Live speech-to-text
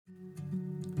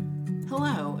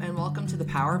Hello, and welcome to the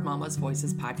Power of Mama's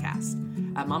Voices podcast.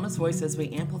 At Mama's Voices, we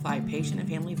amplify patient and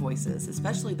family voices,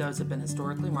 especially those who have been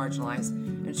historically marginalized,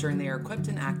 ensuring they are equipped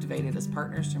and activated as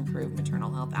partners to improve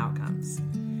maternal health outcomes.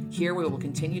 Here, we will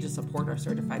continue to support our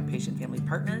certified patient-family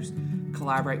partners,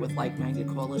 collaborate with like-minded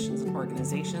coalitions and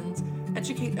organizations,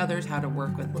 educate others how to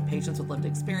work with patients with lived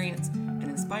experience, and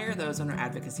inspire those on our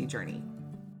advocacy journey.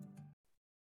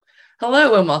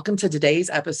 Hello, and welcome to today's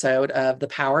episode of the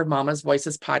Power of Mama's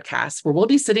Voices podcast, where we'll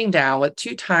be sitting down with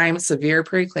two-time severe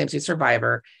preeclampsia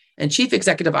survivor and Chief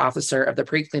Executive Officer of the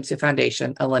Preeclampsia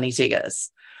Foundation, Eleni Tsigas.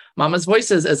 Mama's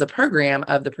Voices is a program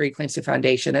of the Preeclampsia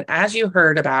Foundation, and as you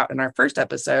heard about in our first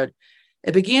episode,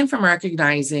 it began from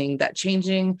recognizing that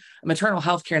changing maternal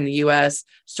health care in the U.S.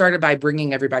 started by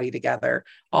bringing everybody together.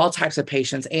 All types of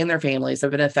patients and their families have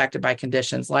been affected by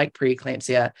conditions like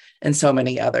preeclampsia and so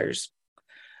many others.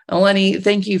 Eleni,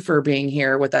 thank you for being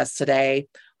here with us today.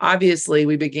 Obviously,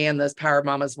 we began this Power of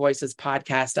Mama's Voices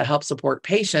podcast to help support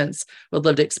patients with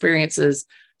lived experiences.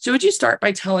 So would you start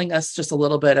by telling us just a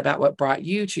little bit about what brought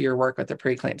you to your work with the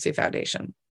Preeclampsia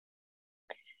Foundation?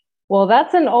 Well,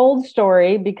 that's an old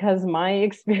story because my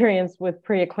experience with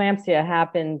preeclampsia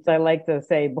happened, I like to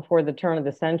say, before the turn of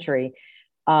the century.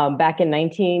 Back in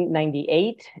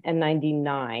 1998 and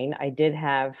 99, I did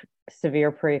have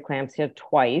severe preeclampsia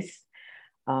twice.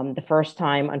 The first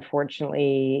time,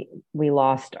 unfortunately, we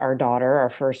lost our daughter, our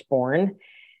firstborn.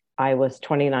 I was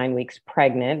 29 weeks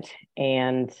pregnant,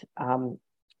 and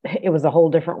it was a whole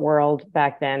different world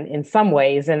back then in some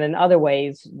ways. And in other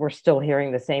ways, we're still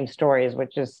hearing the same stories,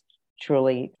 which is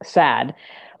truly sad.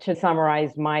 To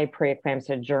summarize my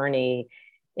preeclampsia journey,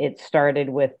 it started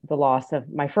with the loss of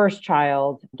my first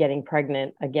child, getting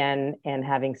pregnant again, and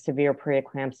having severe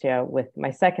preeclampsia with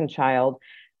my second child.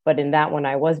 But in that one,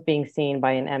 I was being seen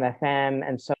by an MFM,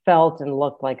 and so felt and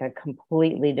looked like a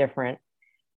completely different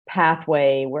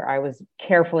pathway where I was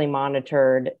carefully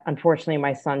monitored. Unfortunately,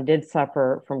 my son did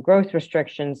suffer from growth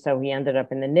restrictions, so he ended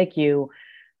up in the NICU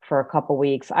for a couple of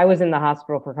weeks. I was in the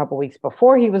hospital for a couple of weeks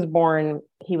before he was born.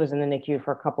 He was in the NICU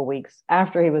for a couple of weeks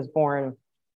after he was born.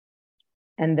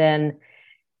 And then,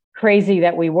 crazy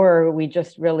that we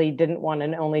just really didn't want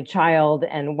an only child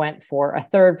and went for a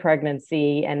third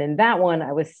pregnancy. And in that one,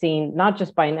 I was seen not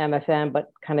just by an MFM,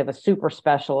 but kind of a super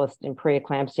specialist in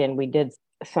preeclampsia. And we did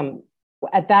some,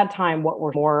 at that time, what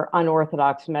were more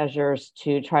unorthodox measures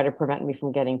to try to prevent me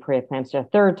from getting preeclampsia a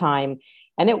third time.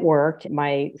 And it worked.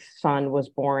 My son was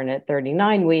born at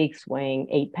 39 weeks, weighing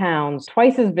 8 pounds,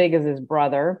 twice as big as his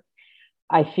brother.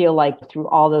 I feel like through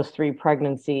all those 3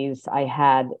 pregnancies, I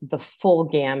had the full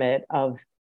gamut of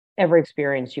every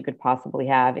experience you could possibly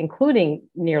have, including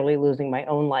nearly losing my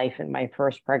own life in my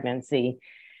first pregnancy,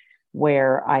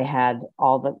 where I had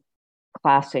all the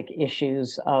classic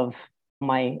issues of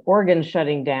my organs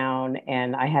shutting down,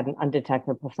 and I had an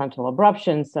undetected placental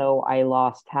abruption, so I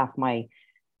lost half my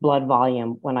blood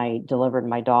volume when I delivered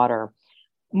my daughter.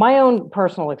 My own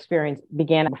personal experience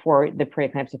began before the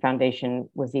Preeclampsia Foundation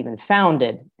was even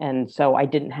founded. And so I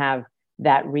didn't have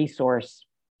that resource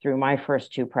through my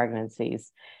first 2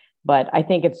 pregnancies. But I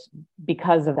think it's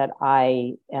because of that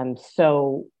I am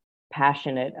so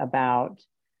passionate about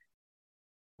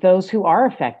those who are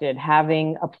affected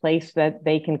having a place that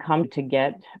they can come to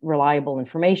get reliable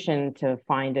information, to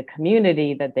find a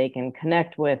community that they can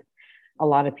connect with. A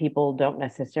lot of people don't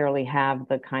necessarily have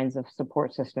the kinds of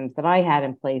support systems that I had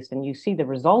in place. And you see the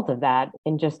result of that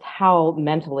in just how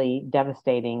mentally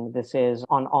devastating this is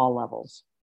on all levels.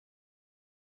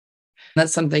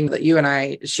 That's something that you and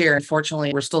I share.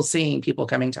 Unfortunately, we're still seeing people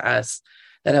coming to us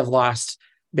that have lost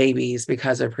babies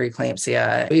because of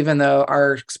preeclampsia, even though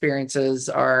our experiences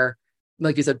are,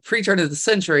 like you said, pre-turn of the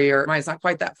century, or mine's not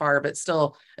quite that far, but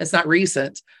still, it's not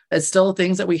recent. It's still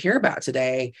things that we hear about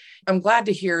today. I'm glad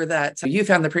to hear that you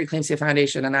found the Preeclampsia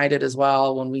Foundation, and I did as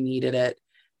well when we needed it,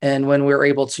 and when we were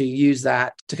able to use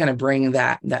that to kind of bring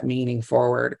that meaning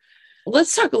forward.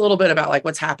 Let's talk a little bit about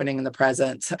what's happening in the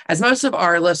present. As most of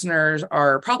our listeners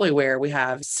are probably aware, we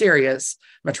have serious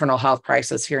maternal health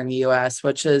crisis here in the U.S.,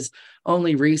 which has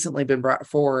only recently been brought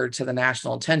forward to the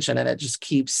national attention, and it just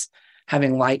keeps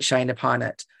having light shined upon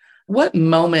it. What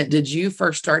moment did you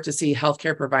first start to see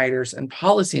healthcare providers and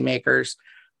policymakers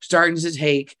starting to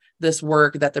take this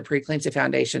work that the Preeclampsia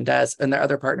Foundation does and their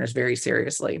other partners very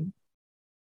seriously?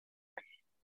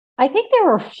 I think there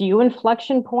were a few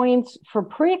inflection points. For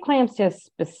preeclampsia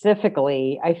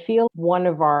specifically, I feel one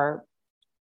of our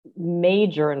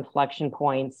major inflection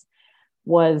points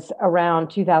was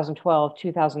around 2012,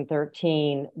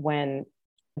 2013, when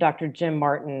Dr. Jim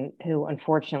Martin, who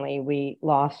unfortunately we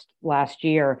lost last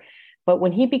year, But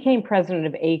when he became president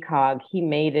of ACOG, he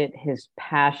made it his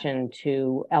passion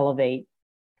to elevate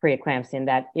preeclampsia and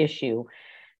that issue.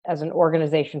 As an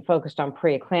organization focused on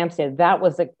preeclampsia, that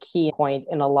was a key point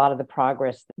in a lot of the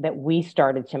progress that we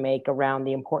started to make around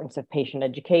the importance of patient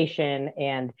education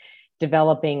and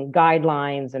developing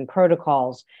guidelines and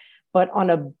protocols. But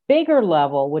on a bigger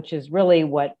level, which is really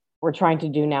what we're trying to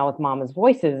do now with Mama's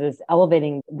Voices, is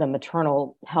elevating the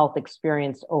maternal health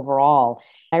experience overall.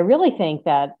 I really think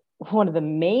that one of the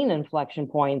main inflection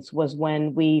points was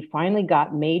when we finally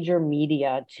got major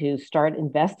media to start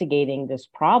investigating this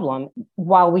problem.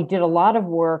 While we did a lot of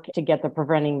work to get the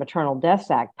Preventing Maternal Deaths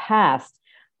Act passed,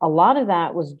 a lot of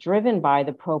that was driven by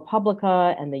the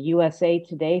ProPublica and the USA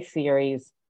Today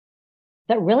series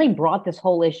that really brought this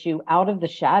whole issue out of the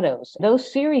shadows.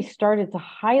 Those series started to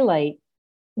highlight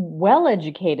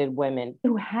well-educated women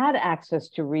who had access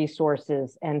to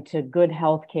resources and to good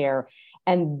health care,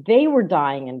 and they were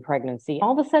dying in pregnancy.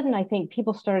 All of a sudden, I think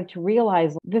people started to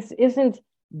realize this isn't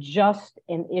just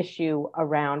an issue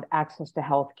around access to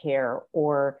health care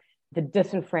or the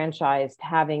disenfranchised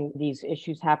having these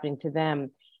issues happening to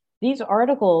them. These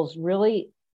articles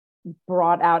really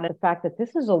brought out the fact that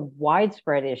this is a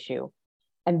widespread issue.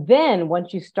 And then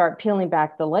once you start peeling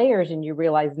back the layers and you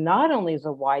realize not only is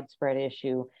a widespread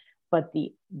issue, but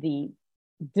the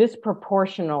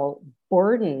disproportional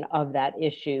burden of that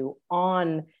issue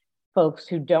on folks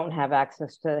who don't have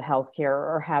access to healthcare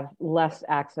or have less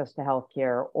access to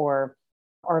healthcare or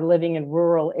are living in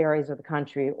rural areas of the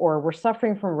country, or we're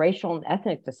suffering from racial and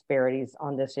ethnic disparities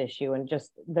on this issue and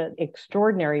just the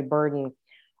extraordinary burden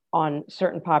on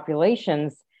certain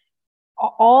populations.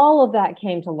 All of that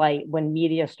came to light when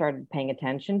media started paying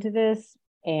attention to this,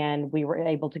 and we were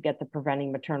able to get the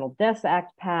Preventing Maternal Deaths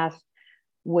Act passed,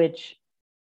 which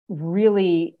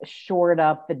really shored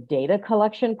up the data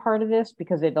collection part of this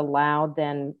because it allowed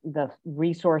then the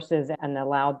resources and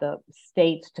allowed the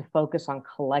states to focus on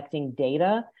collecting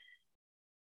data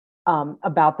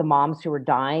about the moms who were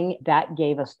dying. That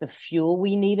gave us the fuel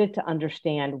we needed to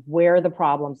understand where are the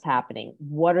problems happening.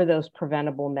 What are those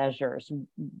preventable measures?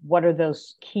 What are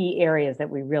those key areas that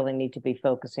we really need to be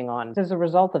focusing on? As a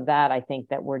result of that, I think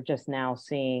that we're just now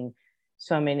seeing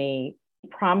so many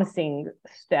promising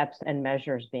steps and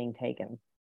measures being taken.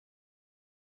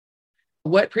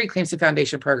 What Preeclampsia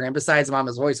Foundation program, besides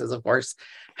Mama's Voices, of course,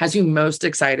 has you most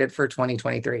excited for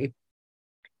 2023?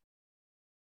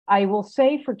 I will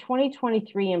say for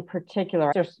 2023 in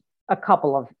particular, there's a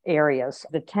couple of areas.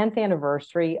 The 10th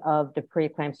anniversary of the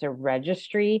Preeclampsia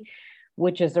Registry,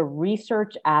 which is a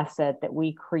research asset that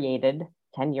we created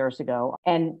 10 years ago.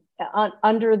 And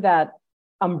under that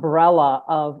umbrella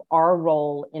of our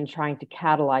role in trying to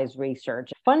catalyze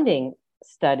research, funding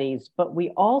studies, but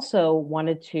we also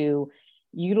wanted to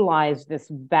utilize this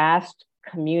vast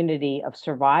community of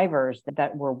survivors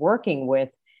that we're working with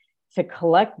to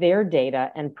collect their data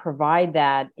and provide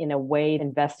that in a way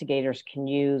investigators can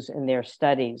use in their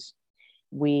studies.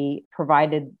 We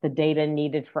provided the data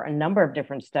needed for a number of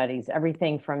different studies,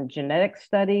 everything from genetic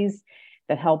studies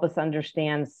that help us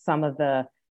understand some of the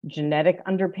genetic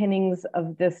underpinnings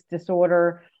of this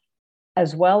disorder,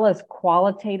 as well as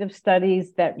qualitative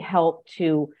studies that help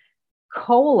to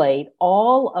collate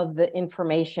all of the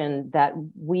information that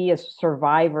we as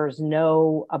survivors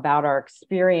know about our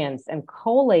experience and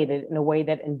collate it in a way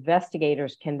that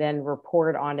investigators can then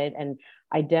report on it and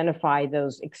identify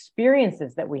those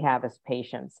experiences that we have as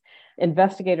patients.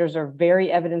 Investigators are very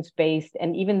evidence-based,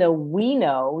 and even though we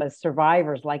know as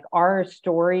survivors, like our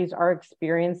stories, our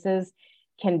experiences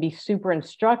can be super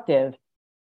instructive,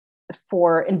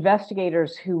 for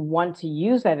investigators who want to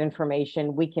use that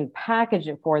information, we can package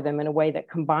it for them in a way that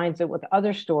combines it with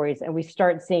other stories, and we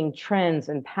start seeing trends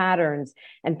and patterns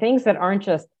and things that aren't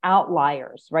just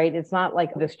outliers, right? It's not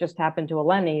like this just happened to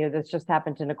Eleni or this just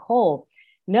happened to Nicole.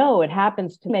 No, it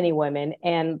happens to many women,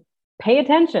 and pay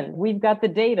attention. We've got the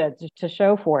data to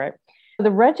show for it.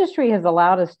 The registry has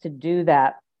allowed us to do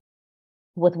that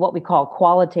with what we call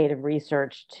qualitative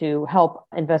research to help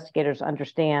investigators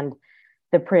understand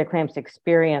the preeclampsia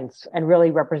experience and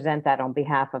really represent that on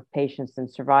behalf of patients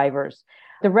and survivors.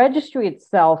 The registry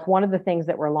itself, one of the things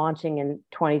that we're launching in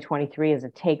 2023 is a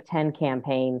Take 10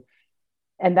 campaign.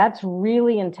 And that's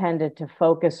really intended to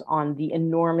focus on the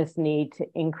enormous need to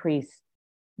increase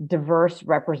diverse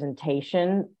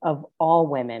representation of all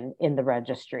women in the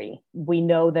registry. We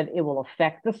know that it will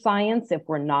affect the science if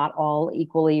we're not all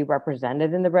equally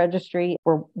represented in the registry.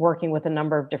 We're working with a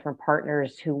number of different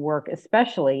partners who work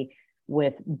especially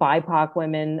with BIPOC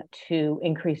women to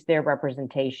increase their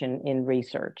representation in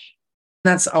research.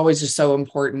 That's always just so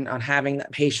important on having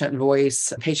that patient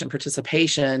voice, patient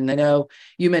participation. I know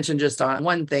you mentioned just on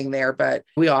one thing there, but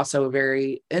we also are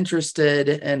very interested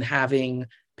in having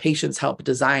patients help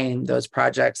design those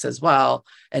projects as well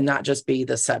and not just be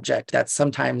the subject. That's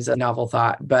sometimes a novel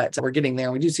thought, but we're getting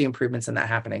there. We do see improvements in that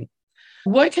happening.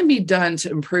 What can be done to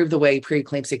improve the way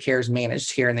preeclampsia care is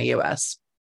managed here in the US?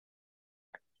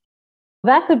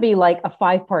 That could be like a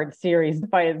 5-part series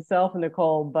by itself,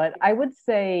 Nicole, but I would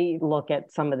say look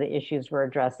at some of the issues we're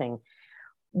addressing.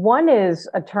 One is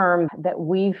a term that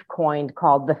we've coined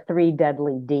called the 3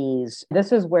 deadly Ds.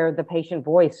 This is where the patient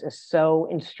voice is so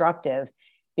instructive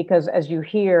because as you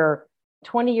hear,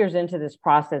 20 years into this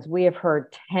process, we have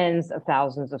heard tens of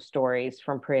thousands of stories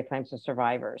from preeclampsia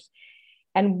survivors.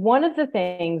 And one of the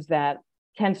things that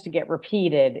tends to get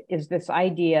repeated is this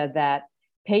idea that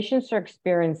patients are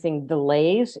experiencing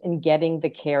delays in getting the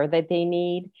care that they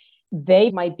need. They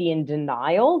might be in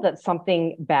denial that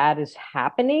something bad is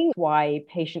happening, why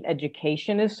patient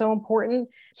education is so important.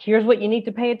 Here's what you need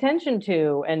to pay attention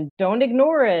to, and don't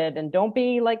ignore it, and don't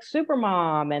be like super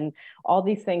mom, and all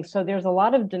these things. So there's a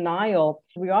lot of denial.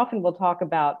 We often will talk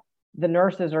about the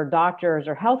nurses or doctors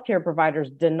or healthcare providers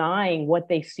denying what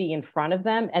they see in front of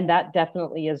them, and that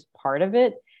definitely is part of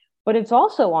it. But it's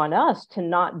also on us to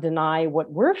not deny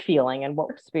what we're feeling and what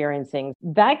we're experiencing.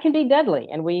 That can be deadly,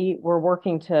 and we're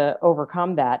working to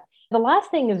overcome that. The last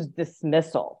thing is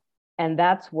dismissal, and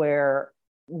that's where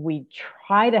we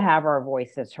try to have our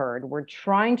voices heard. We're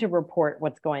trying to report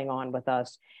what's going on with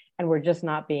us, and we're just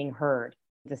not being heard,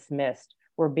 dismissed.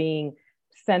 We're being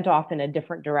sent off in a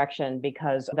different direction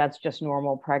because that's just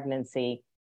normal pregnancy.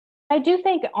 I do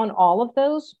think on all of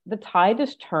those, the tide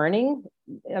is turning.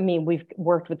 I mean, we've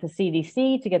worked with the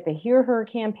CDC to get the Hear Her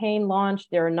campaign launched.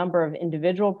 There are a number of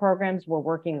individual programs. We're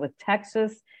working with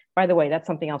Texas. By the way, that's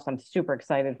something else I'm super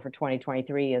excited for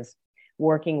 2023 is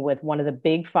working with one of the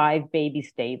big 5 baby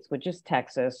states, which is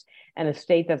Texas, and a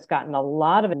state that's gotten a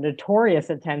lot of notorious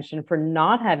attention for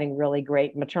not having really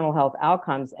great maternal health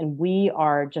outcomes. And we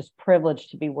are just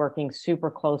privileged to be working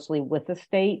super closely with the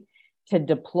state to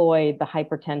deploy the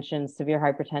hypertension, severe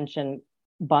hypertension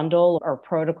bundle or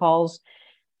protocols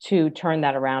to turn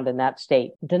that around in that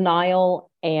state. Denial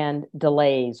and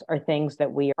delays are things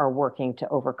that we are working to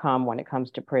overcome when it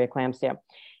comes to preeclampsia.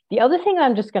 The other thing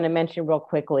I'm just going to mention real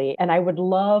quickly, and I would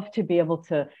love to be able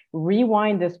to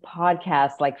rewind this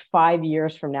podcast like 5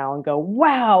 years from now and go,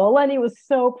 wow, Eleni was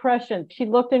so prescient. She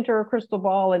looked into her crystal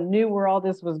ball and knew where all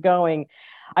this was going.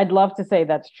 I'd love to say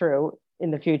that's true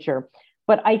in the future.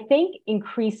 But I think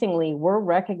increasingly we're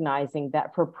recognizing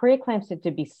that for preeclampsia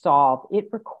to be solved, it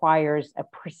requires a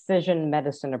precision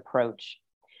medicine approach.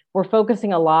 We're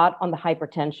focusing a lot on the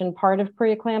hypertension part of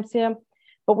preeclampsia,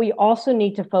 but we also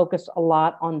need to focus a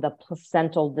lot on the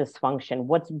placental dysfunction,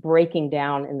 what's breaking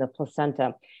down in the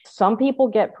placenta. Some people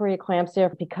get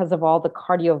preeclampsia because of all the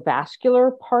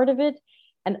cardiovascular part of it,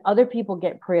 and other people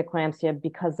get preeclampsia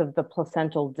because of the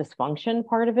placental dysfunction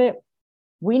part of it.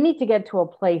 We need to get to a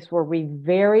place where we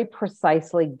very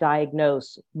precisely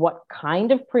diagnose what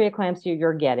kind of preeclampsia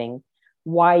you're getting,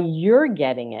 why you're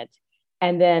getting it,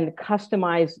 and then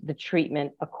customize the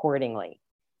treatment accordingly.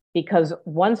 Because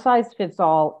one size fits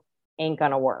all ain't going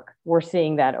to work. We're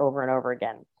seeing that over and over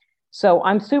again. So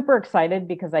I'm super excited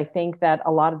because I think that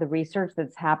a lot of the research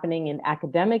that's happening in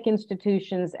academic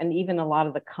institutions and even a lot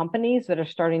of the companies that are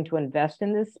starting to invest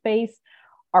in this space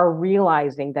are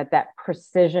realizing that that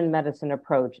precision medicine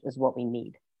approach is what we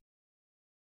need.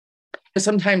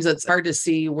 Sometimes it's hard to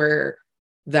see where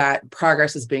that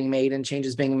progress is being made and change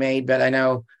is being made. But I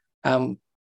know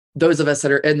those of us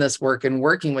that are in this work and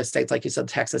working with states, like you said,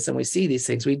 Texas, and we see these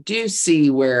things, we do see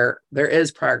where there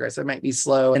is progress. It might be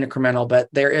slow and incremental, but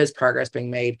there is progress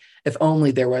being made. If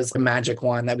only there was a magic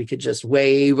wand that we could just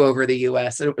wave over the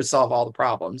US and it would solve all the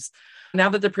problems. Now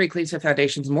that the Preeclampsia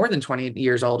Foundation is more than 20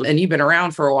 years old and you've been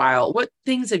around for a while, what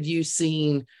things have you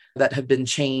seen that have been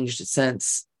changed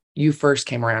since you first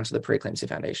came around to the Preeclampsia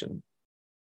Foundation?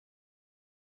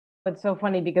 It's so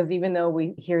funny because even though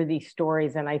we hear these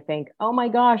stories and I think, oh my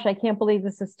gosh, I can't believe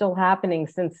this is still happening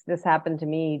since this happened to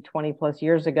me 20 plus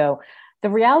years ago. The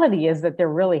reality is that there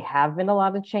really have been a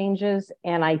lot of changes.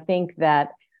 And I think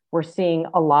that we're seeing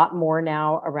a lot more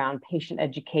now around patient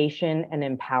education and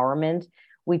empowerment.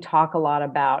 We talk a lot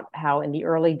about how in the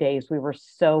early days, we were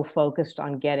so focused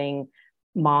on getting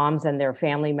moms and their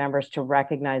family members to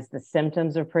recognize the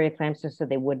symptoms of preeclampsia so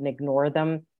they wouldn't ignore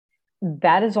them.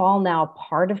 That is all now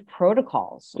part of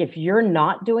protocols. If you're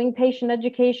not doing patient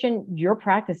education, you're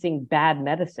practicing bad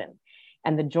medicine.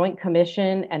 And the Joint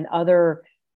Commission and other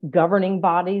governing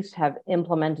bodies have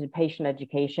implemented patient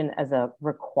education as a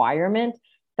requirement.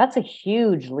 That's a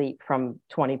huge leap from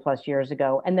 20 plus years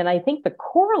ago. And then I think the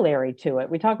corollary to it,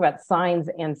 we talk about signs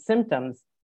and symptoms.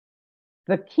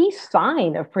 The key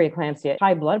sign of preeclampsia,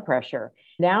 high blood pressure.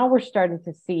 Now we're starting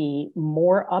to see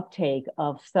more uptake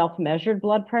of self-measured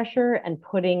blood pressure and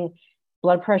putting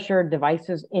blood pressure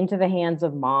devices into the hands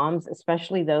of moms,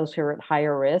 especially those who are at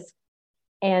higher risk,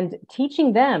 and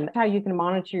teaching them how you can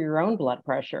monitor your own blood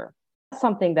pressure.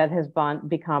 Something that has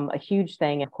become a huge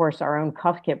thing. Of course, our own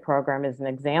Cuff Kit program is an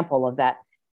example of that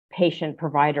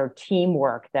patient-provider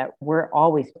teamwork that we're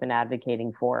always been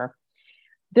advocating for.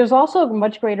 There's also a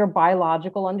much greater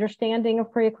biological understanding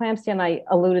of preeclampsia, and I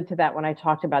alluded to that when I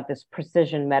talked about this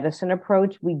precision medicine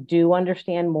approach. We do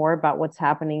understand more about what's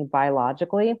happening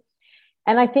biologically.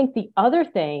 And I think the other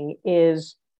thing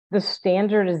is the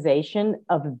standardization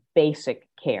of basic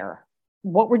care.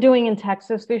 What we're doing in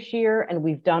Texas this year, and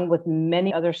we've done with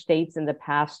many other states in the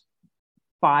past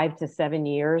 5 to 7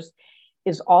 years,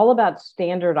 is all about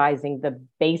standardizing the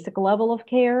basic level of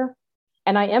care.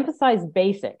 And I emphasize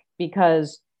basic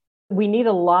because we need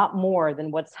a lot more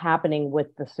than what's happening with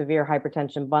the severe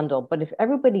hypertension bundle. But if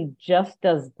everybody just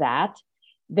does that,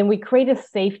 then we create a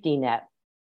safety net.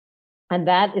 And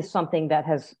that is something that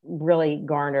has really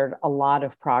garnered a lot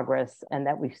of progress and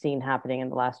that we've seen happening in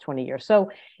the last 20 years. So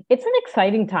it's an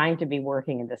exciting time to be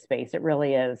working in this space. It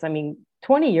really is. I mean,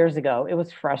 20 years ago, it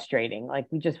was frustrating. Like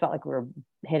we just felt like we were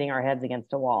hitting our heads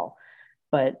against a wall.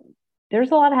 But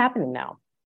there's a lot happening now.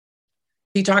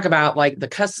 You talk about like the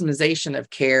customization of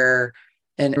care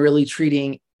and really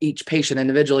treating each patient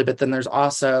individually, but then there's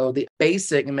also the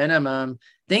basic minimum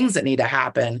things that need to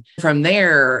happen. From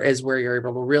there is where you're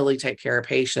able to really take care of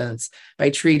patients by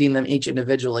treating them each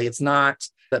individually. It's not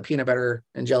the peanut butter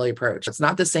and jelly approach. It's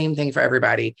not the same thing for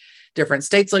everybody. Different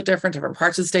states look different. Different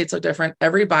parts of the states look different.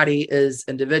 Everybody is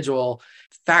individual.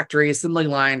 Factory assembly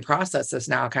line processes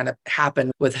now kind of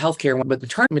happen with healthcare, with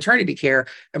maternity care,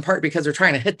 in part because they're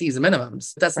trying to hit these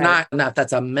minimums. That's right. Not enough.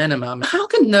 That's a minimum. How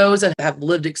can those that have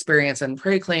lived experience in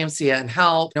preeclampsia and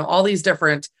HELP, all these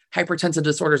different hypertensive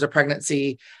disorders of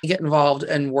pregnancy, get involved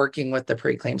in working with the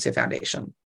Preeclampsia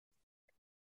Foundation?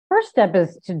 First step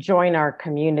is to join our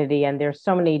community, and there's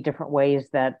so many different ways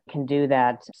that can do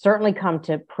that. Certainly come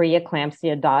to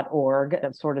preeclampsia.org.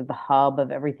 That's sort of the hub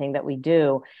of everything that we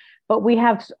do. But we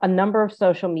have a number of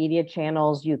social media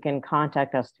channels. You can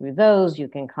contact us through those. You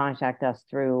can contact us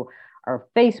through our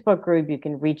Facebook group. You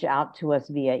can reach out to us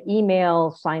via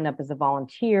email, sign up as a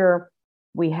volunteer.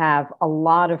 We have a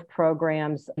lot of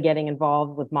programs. Getting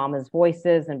involved with Mama's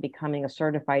Voices and becoming a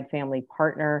certified family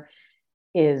partner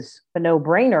is a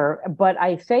no-brainer. But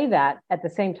I say that at the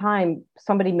same time,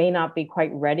 somebody may not be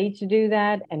quite ready to do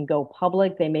that and go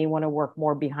public. They may want to work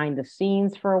more behind the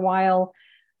scenes for a while.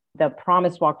 The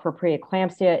Promise Walk for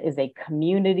Preeclampsia is a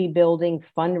community building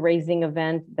fundraising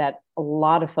event that a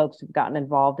lot of folks have gotten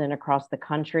involved in across the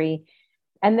country.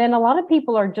 And then a lot of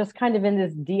people are just kind of in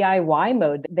this DIY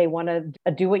mode. They want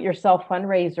to do it yourself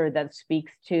fundraiser that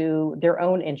speaks to their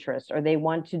own interests, or they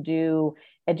want to do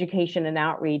education and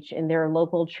outreach in their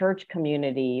local church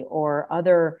community or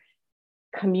other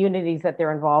communities that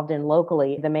they're involved in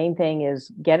locally. The main thing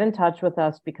is get in touch with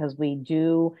us because we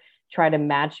do try to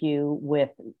match you with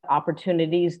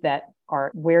opportunities that are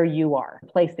where you are,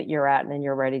 the place that you're at, and then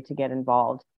you're ready to get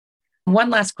involved. One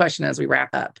last question as we wrap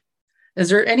up. Is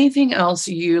there anything else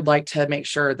you'd like to make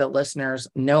sure that listeners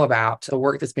know about the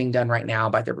work that's being done right now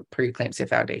by the Preeclampsia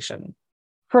Foundation?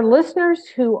 For listeners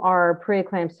who are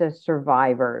preeclampsia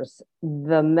survivors,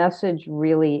 the message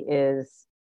really is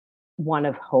one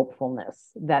of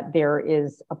hopefulness, that there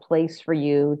is a place for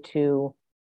you to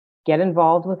get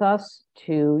involved with us,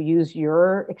 to use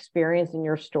your experience and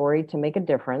your story to make a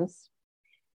difference.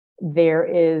 There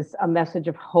is a message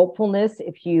of hopefulness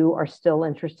if you are still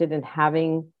interested in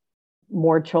having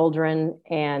more children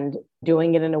and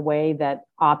doing it in a way that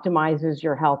optimizes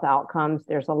your health outcomes.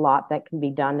 There's a lot that can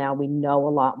be done now. We know a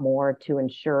lot more to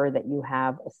ensure that you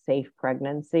have a safe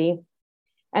pregnancy.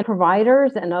 And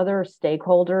providers and other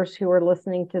stakeholders who are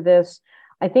listening to this,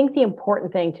 I think the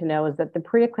important thing to know is that the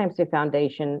Preeclampsia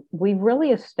Foundation, we've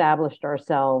really established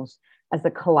ourselves as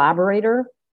a collaborator,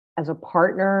 as a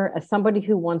partner, as somebody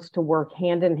who wants to work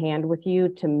hand in hand with you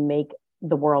to make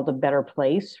the world a better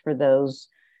place for those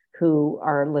who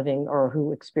are living or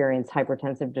who experience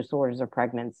hypertensive disorders of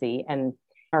pregnancy. And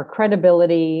our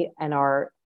credibility and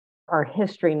our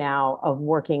history now of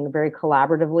working very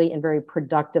collaboratively and very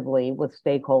productively with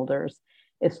stakeholders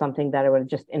is something that I would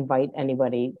just invite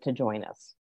anybody to join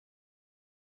us.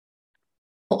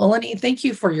 Well, Eleni, thank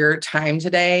you for your time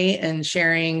today and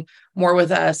sharing more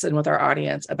with us and with our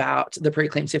audience about the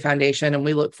Preeclampsia Foundation. And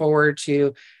we look forward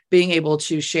to being able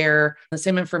to share the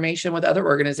same information with other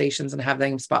organizations and have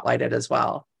them spotlighted as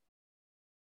well.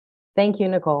 Thank you,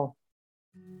 Nicole.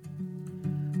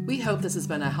 We hope this has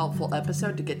been a helpful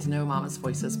episode to get to know Mama's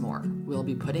Voices more. We'll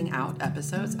be putting out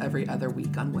episodes every other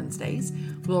week on Wednesdays.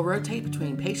 We'll rotate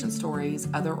between patient stories,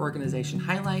 other organization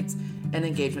highlights, and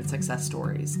engagement success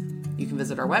stories. You can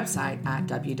visit our website at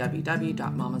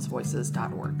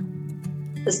www.mamasvoices.org.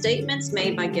 The statements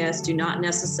made by guests do not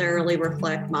necessarily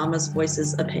reflect Mama's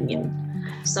Voices' opinion.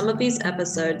 Some of these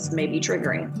episodes may be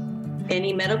triggering.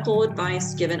 Any medical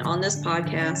advice given on this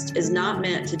podcast is not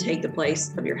meant to take the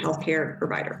place of your healthcare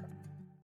provider.